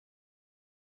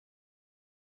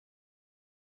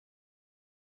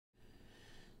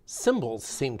Symbols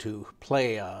seem to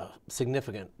play a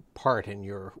significant part in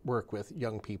your work with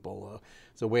young people.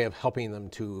 It's a way of helping them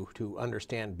to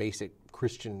understand basic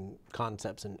Christian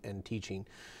concepts and teaching.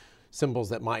 Symbols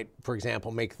that might, for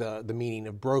example, make the meaning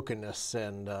of brokenness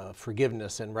and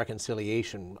forgiveness and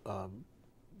reconciliation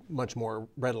much more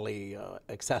readily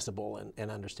accessible and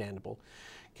understandable.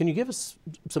 Can you give us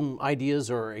some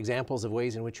ideas or examples of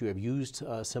ways in which you have used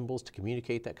symbols to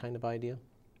communicate that kind of idea?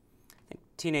 I think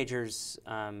teenagers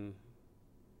are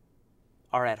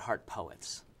at heart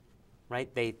poets,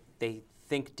 right? They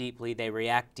think deeply, they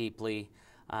react deeply,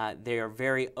 they are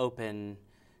very open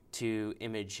to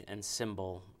image and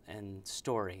symbol and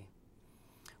story.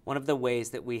 One of the ways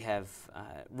that we have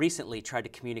recently tried to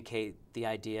communicate the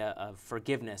idea of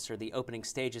forgiveness, or the opening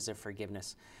stages of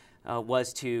forgiveness,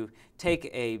 was to take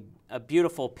a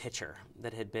beautiful picture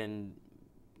that had been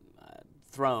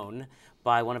thrown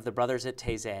by one of the brothers at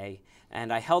Taizé,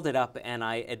 and I held it up and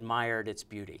I admired its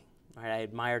beauty. Right? I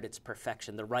admired its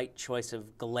perfection, the right choice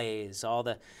of glaze, all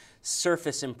the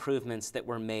surface improvements that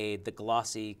were made, the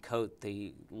glossy coat,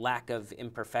 the lack of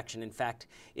imperfection. In fact,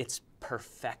 it's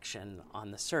perfection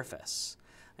on the surface.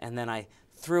 And then I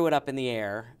threw it up in the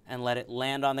air and let it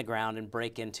land on the ground and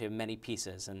break into many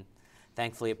pieces. And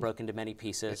thankfully, it broke into many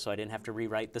pieces, so I didn't have to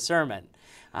rewrite the sermon.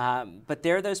 But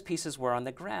there those pieces were on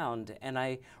the ground, and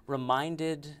I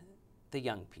reminded the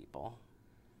young people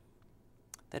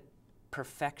that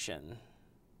perfection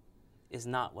is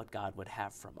not what God would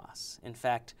have from us. In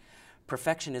fact,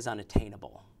 perfection is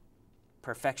unattainable.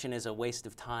 Perfection is a waste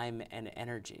of time and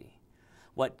energy.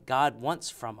 What God wants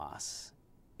from us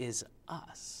is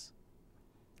us,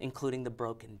 including the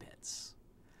broken bits.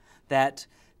 That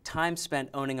time spent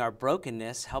owning our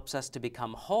brokenness helps us to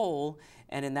become whole,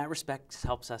 and in that respect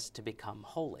helps us to become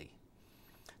holy.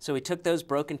 So we took those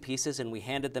broken pieces and we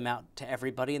handed them out to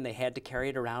everybody, and they had to carry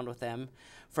it around with them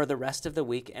for the rest of the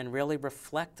week and really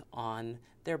reflect on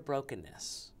their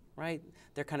brokenness, right?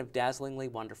 They're kind of dazzlingly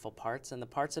wonderful parts, and the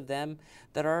parts of them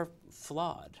that are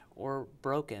flawed or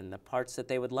broken, the parts that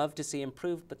they would love to see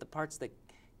improved, but the parts that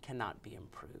cannot be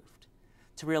improved.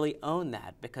 To really own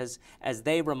that, because as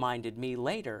they reminded me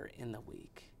later in the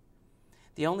week,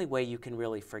 the only way you can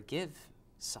really forgive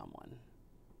someone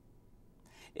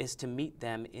is to meet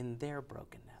them in their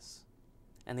brokenness.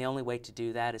 And the only way to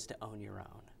do that is to own your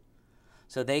own.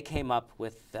 So they came up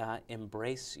with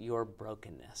embrace your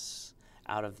brokenness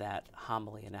out of that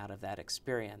homily and out of that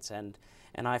experience. And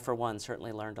I, for one,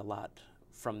 certainly learned a lot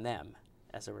from them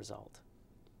as a result.